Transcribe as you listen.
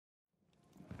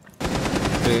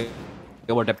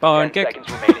You want a pancake? 10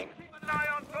 seconds remaining.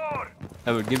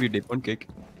 I will give you the pancake.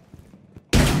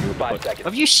 5 seconds.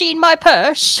 Have you seen my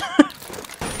purse?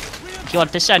 Do you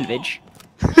want a sandwich?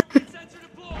 Do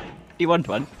you want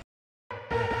one?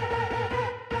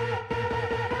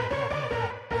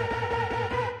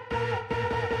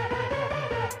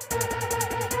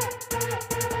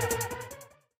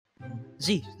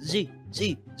 Z.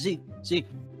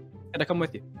 Can I come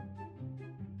with you?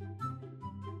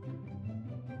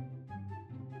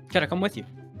 Can I come with you?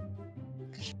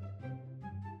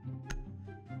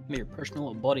 I'm your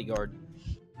personal bodyguard.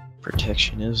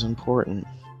 Protection is important.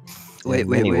 Wait,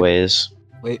 Anyways.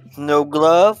 Wait. No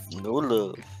glove, no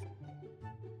love.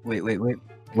 Wait,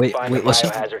 Find the listen.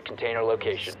 biohazard container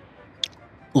location.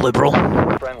 Liberal.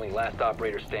 Friendly, last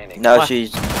operator standing. No, What?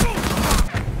 she's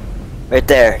right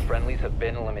there. Friendlies have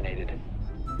been eliminated.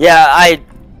 Yeah, I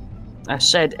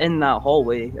said in that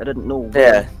hallway. I didn't know.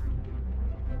 yeah.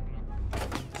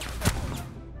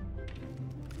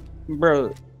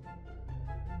 Bro.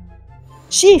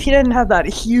 See if you didn't have that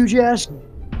huge ass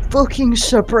fucking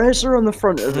suppressor on the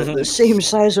front of it, the same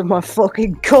size of my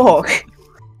fucking cock.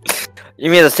 You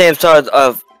mean the same size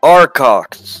of our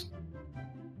cocks?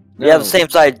 We have the same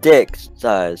size dick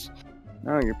size.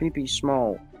 No, your pee-pee's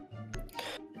small.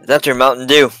 That's your Mountain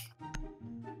Dew.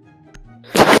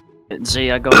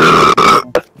 Z, I got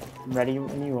you. I'm ready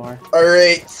when you are.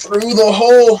 Alright, through the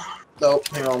hole. Nope,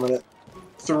 hang on a minute.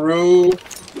 Through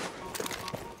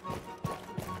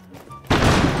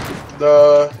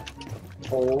the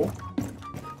hole.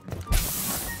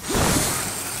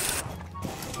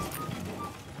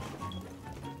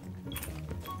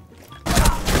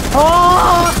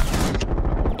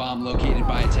 Bomb located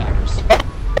by attackers.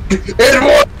 It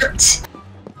worked!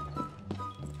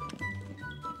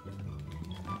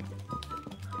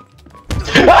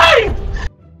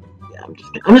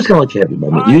 I'm just gonna let you have your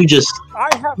moment. You just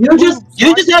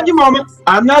have your moment.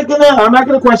 I'm not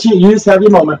gonna question you. You just have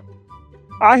your moment.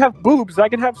 I have boobs. I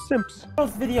can have simps.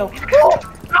 Video.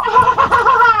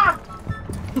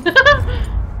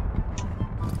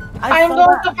 I am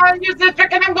going to find you,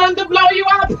 Citric, and I'm going to blow you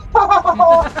up.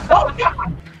 Oh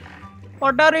God!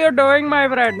 What are you doing, my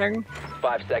friend?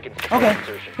 5 seconds. Okay.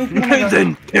 Insertion.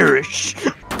 Then perish.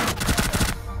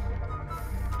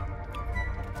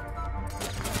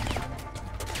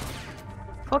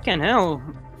 Fucking hell.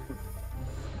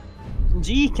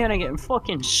 G kinda getting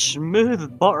fucking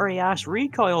smooth, buttery ass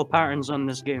recoil patterns on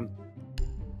this game.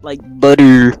 Like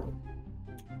butter.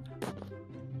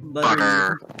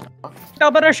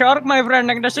 Stop at a shark, my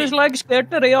friend. This is like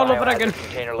ttery all over again.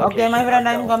 Container Okay, location. my friend,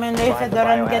 I'm coming. They Find said the the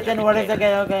run biohazard kitchen. What is the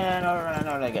container. okay?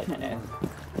 No, like it.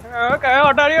 Okay,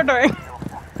 what are you doing?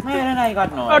 My friend, I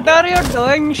got no What idea. are you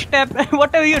doing, Step?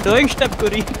 What are you doing, Step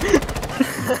Curry?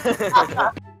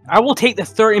 I will take the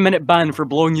 30-minute ban for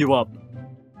blowing you up.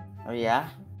 Oh yeah?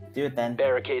 Do it then.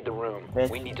 Barricade the room. Bitch.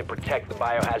 We need to protect the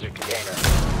biohazard container.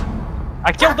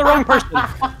 I killed the wrong person.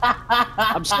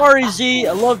 I'm sorry, Z.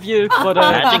 I love you, but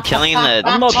Imagine killing the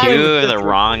I'm not playing with the Citric.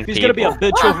 wrong He's people. gonna be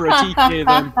a bitch over a TK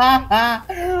then.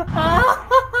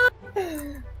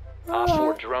 Op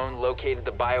 4 drone located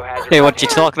the biohazard Hey, what you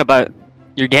container. talking about?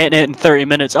 You're getting it in 30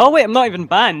 minutes. Oh wait, I'm not even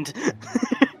banned.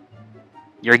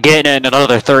 You're getting it in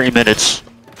another 30 minutes.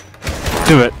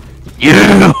 Do it. You.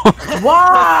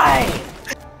 Why?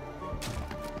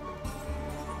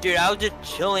 Dude, I was just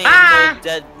chilling in those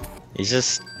dead.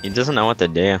 He doesn't know what to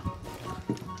do.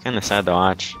 It's kinda sad to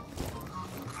watch.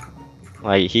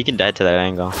 Like, he could die to that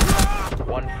angle.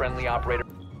 One friendly operator.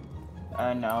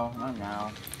 No, not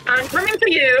now. I'm coming for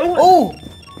you. Oh!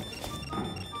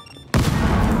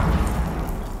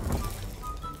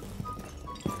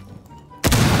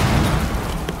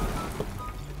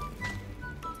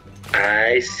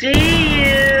 I see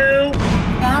you.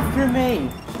 After me!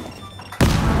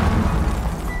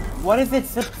 What is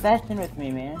its obsession with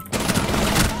me, man?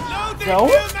 So?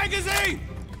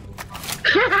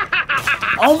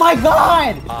 Oh my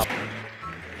god!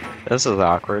 This is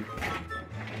awkward.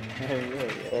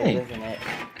 Hey. Isn't it?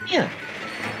 Yeah,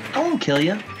 I won't kill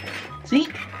you. See?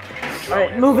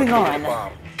 Alright, moving on.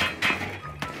 Bomb.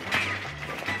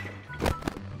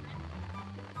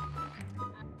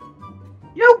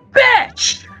 You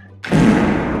bitch!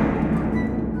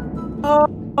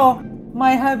 Oh,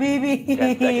 my 10 seconds to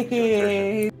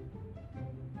habibi!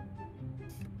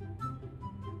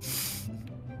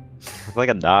 It's like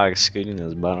a dog scooting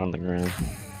his butt on the ground.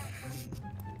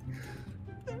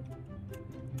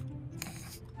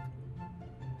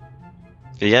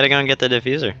 You gotta go and get the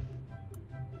diffuser.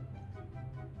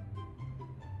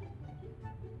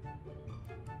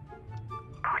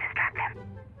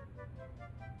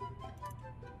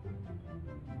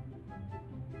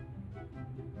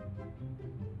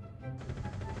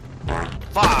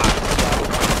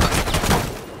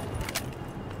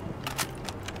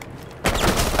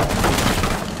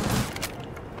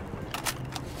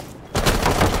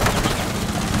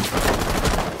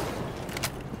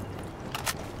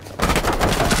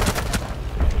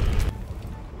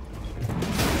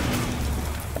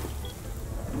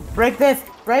 Break this!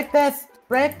 Break this!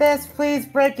 Break this! Please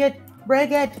break it!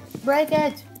 Break it! Break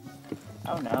it!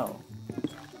 Oh no.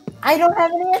 I don't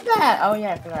have any of that! Oh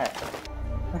yeah, I forgot.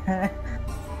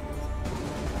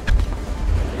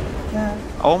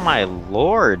 Oh my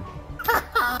lord.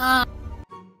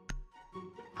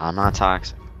 I'm not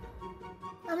toxic.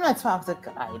 I'm not toxic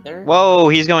either. Whoa,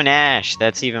 he's going Ash.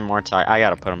 That's even more toxic. I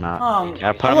gotta put him out.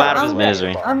 Gotta put him out of his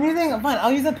misery. I'm using, fine,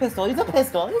 I'll use a pistol. Use a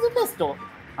pistol. Use a pistol.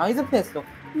 I'll use a pistol.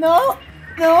 No!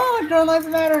 No! Drone lives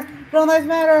matter! Drone lives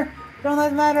matter! Drone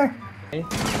lives matter!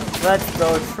 Let's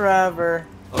go, Trevor.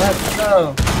 Let's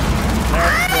go.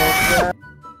 Let's go, Trevor.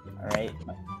 Alright.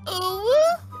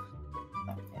 Oh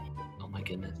my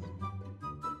goodness.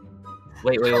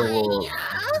 Wait.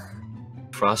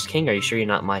 Frost King, are you sure you're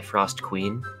not my Frost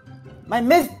Queen? My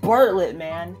Miss Bartlett,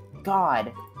 man.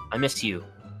 God. I miss you.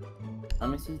 I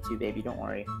miss you too, baby. Don't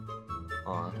worry.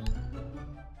 Aw.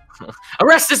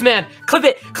 Arrest this man! Clip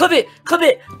it! Clip it! Clip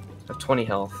it! I have 20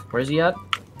 health. Where's he at?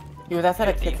 He was outside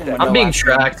a kitchen window. I'm being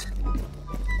tracked.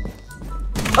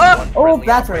 Oh,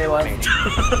 that's where he was.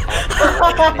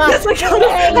 Yes,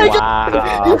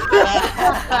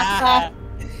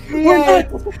 Wow.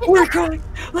 We're going!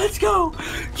 Let's go!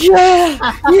 Yeah!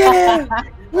 Yeah!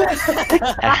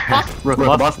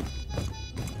 Buff.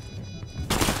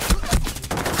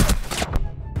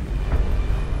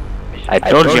 I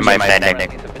told you my friend.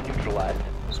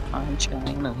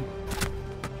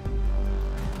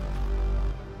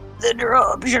 The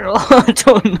dropshot. I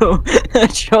don't know. I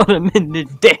shot him in the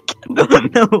dick. I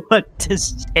don't know what to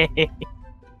say.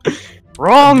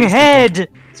 Wrong head.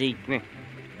 See,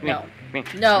 No.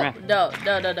 No.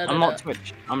 I'm not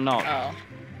Twitch. I'm not. Oh.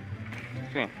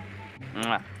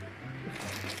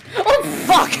 Oh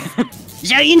fuck!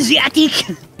 Zziyan the attic.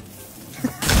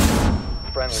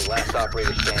 Friendly, last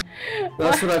operator standing.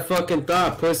 That's what I fucking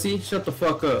thought, pussy. Shut the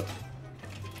fuck up.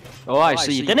 Oh, I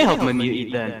see. You didn't help me mute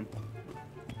it then.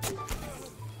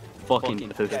 Fucking 10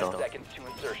 poofed seconds to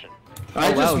insertion.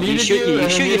 I just muted you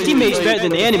shoot your teammates better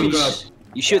than the enemies.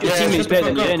 You shoot the Yeah, teammates shut the better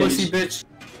than fuck the up, enemies. pussy, bitch.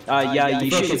 Yeah,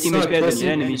 you shoot your teammates better than the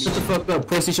enemies. Shut the fuck up,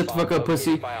 pussy. Shut the fuck up,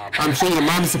 pussy. I'm sure your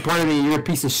mom disappointed me. You're a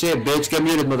piece of shit, bitch. Get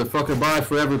muted, motherfucker. Bye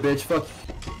forever, bitch. Fuck.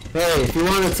 Hey, if you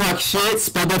want to talk shit,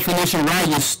 spell definition right,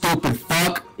 you stupid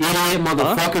fuck. Idiot,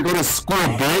 motherfucker. Go to school,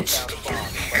 bitch.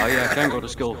 Oh yeah, I can go to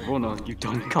school. Oh no, you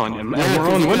dumb cunt. And we're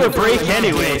on winter break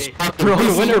anyway. We're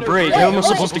on winter break. How am I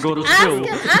supposed to go to school?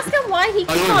 Ask him why he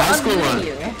keeps on unmuting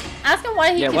you. Ask him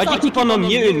why he keeps on. Yeah, why do you keep on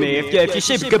unmuting me? If you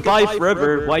say goodbye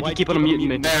forever, why do you keep on unmuting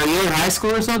me? Man, are you in high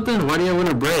school or something? Why do you have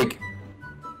winter break?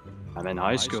 I'm in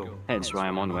high school. Hence why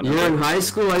I'm on winter You're break. in high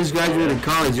school? I just graduated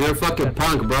college. You're a fucking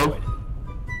punk, bro.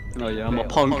 Oh yeah, I'm a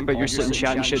punk, but you're sitting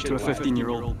chatting shit to a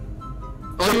 15-year-old.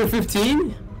 Oh, you're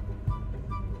 15?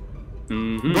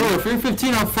 Mm-hmm. Bro, if you're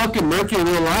 15, I'll fucking murk you in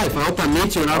real life. I hope I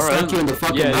meet you and I'll stuck you in the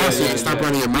fucking house so you can stop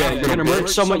running your mouth. Yeah, you're gonna murk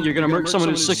someone. You're gonna murk someone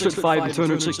who's 6'5" and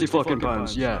 260 fucking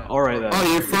pounds. Yeah, all right then.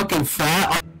 Oh, you're fucking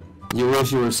fat. You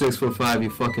wish you were 6'5", you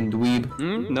fucking dweeb.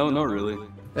 No, not really.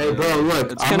 Hey, bro,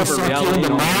 look, It's I'm kind gonna of a suck you reality, in the you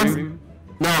know what I mouth. mean?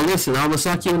 No, listen, I'm gonna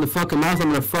suck you in the fucking mouth. I'm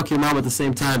gonna fuck your mom at the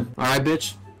same time. All right,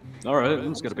 bitch. All right,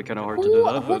 it's gonna be kind of hard to do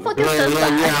that. Who But... fucking says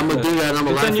that? Yeah, I'm gonna do that. And I'm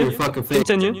gonna laugh in your fucking face.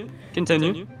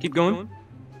 Continue. Keep going.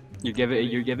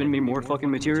 You're giving me more fucking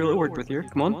material to work with here.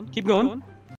 Come on, keep going.